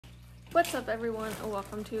What's up everyone and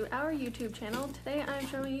welcome to our YouTube channel. Today I'm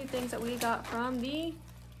showing you things that we got from the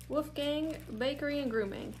Woof Gang Bakery and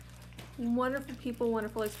Grooming. Wonderful people,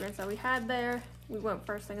 wonderful experience that we had there. We went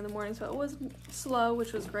first thing in the morning, so it was slow,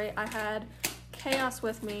 which was great. I had Khaos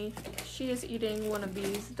with me. She is eating one of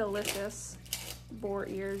these delicious boar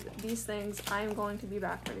ears. These things, I am going to be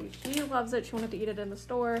back for these. She loves it. She wanted to eat it in the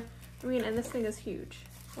store. I mean, and this thing is huge.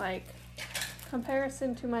 Like,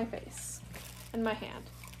 comparison to my face and my hand.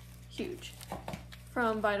 Huge.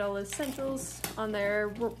 From Vital Essentials on their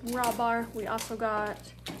raw bar, we also got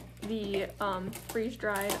the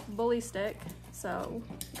freeze-dried bully stick. So,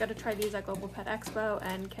 got to try these at Global Pet Expo,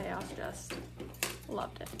 and Khaos just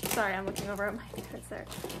loved it. Sorry, I'm looking over at my kids there.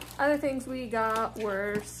 Other things we got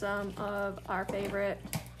were some of our favorite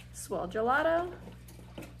Swell Gelato.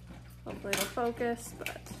 Hopefully it'll focus,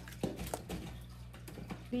 but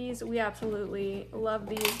these, we absolutely love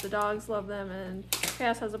these. The dogs love them, and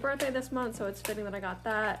Khaos has a birthday this month, so it's fitting that I got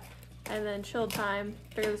that. And then chill time,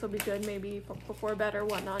 figure this will be good maybe before bed or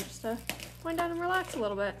whatnot, just to wind down and relax a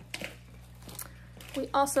little bit. We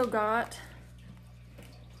also got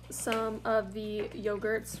some of the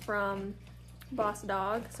yogurts from Boss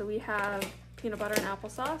Dog. So we have peanut butter and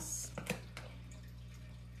applesauce.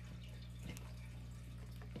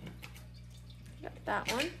 Got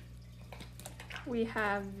that one. We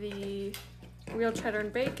have the real cheddar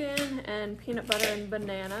and bacon and peanut butter and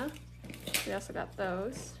banana. We also got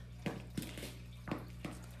those.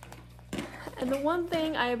 And the one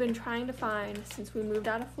thing I have been trying to find since we moved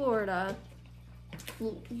out of Florida,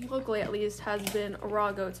 locally at least, has been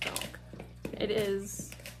raw goat's milk. It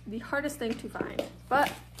is the hardest thing to find,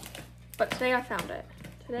 but today I found it.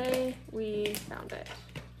 Today we found it.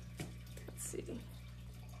 Let's see.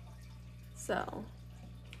 So,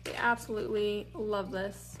 we absolutely love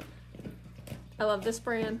this. I love this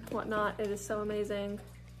brand, whatnot. It is so amazing.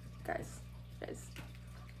 Guys.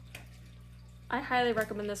 I highly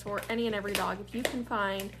recommend this for any and every dog. If you can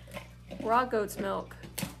find raw goat's milk,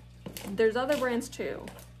 there's other brands too,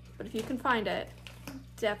 but if you can find it,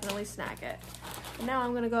 definitely snag it. And now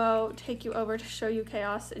I'm gonna go take you over to show you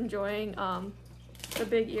Khaos enjoying the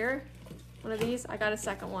big ear. One of these. I got a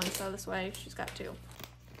second one, so this way she's got two.